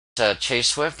Chase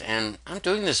Swift, and I'm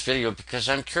doing this video because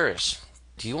I'm curious.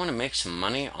 Do you want to make some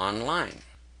money online?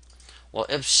 Well,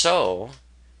 if so,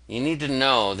 you need to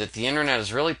know that the internet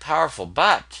is really powerful,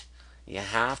 but you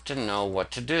have to know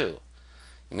what to do.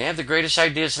 You may have the greatest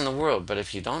ideas in the world, but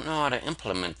if you don't know how to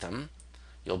implement them,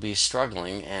 you'll be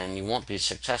struggling and you won't be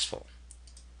successful.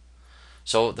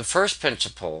 So the first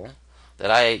principle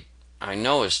that I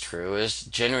know is true is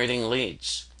generating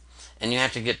leads. And you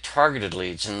have to get targeted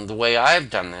leads. And the way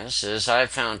I've done this is I've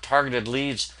found targeted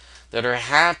leads that are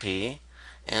happy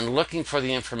and looking for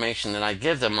the information that I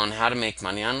give them on how to make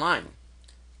money online.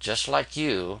 Just like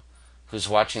you who's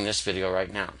watching this video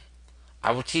right now.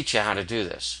 I will teach you how to do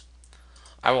this.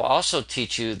 I will also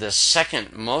teach you the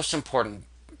second most important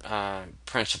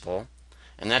principle,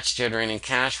 and that's generating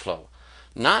cash flow.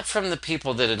 Not from the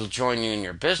people that will join you in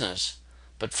your business,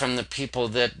 but from the people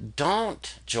that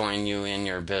don't join you in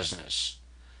your business.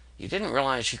 You didn't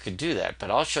realize you could do that,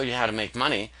 but I'll show you how to make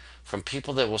money from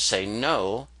people that will say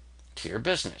no to your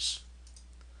business.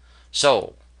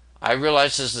 So, I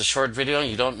realize this is a short video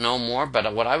and you don't know more,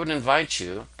 but what I would invite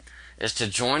you is to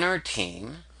join our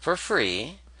team for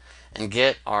free and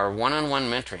get our one-on-one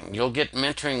mentoring. You'll get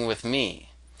mentoring with me.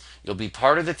 You'll be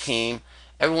part of the team.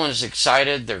 Everyone is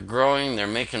excited. They're growing. They're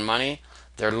making money.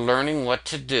 They're learning what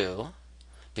to do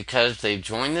because they've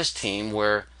joined this team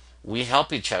where we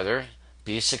help each other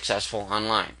be successful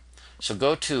online. So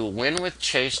go to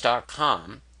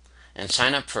winwithchase.com and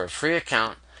sign up for a free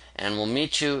account, and we'll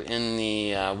meet you in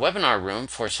the webinar room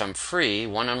for some free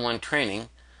one-on-one training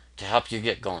to help you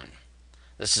get going.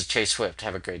 This is Chase Swift.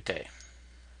 Have a great day.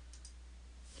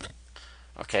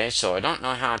 Okay, so I don't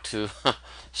know how to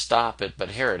stop it,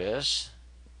 but here it is.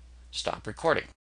 Stop recording.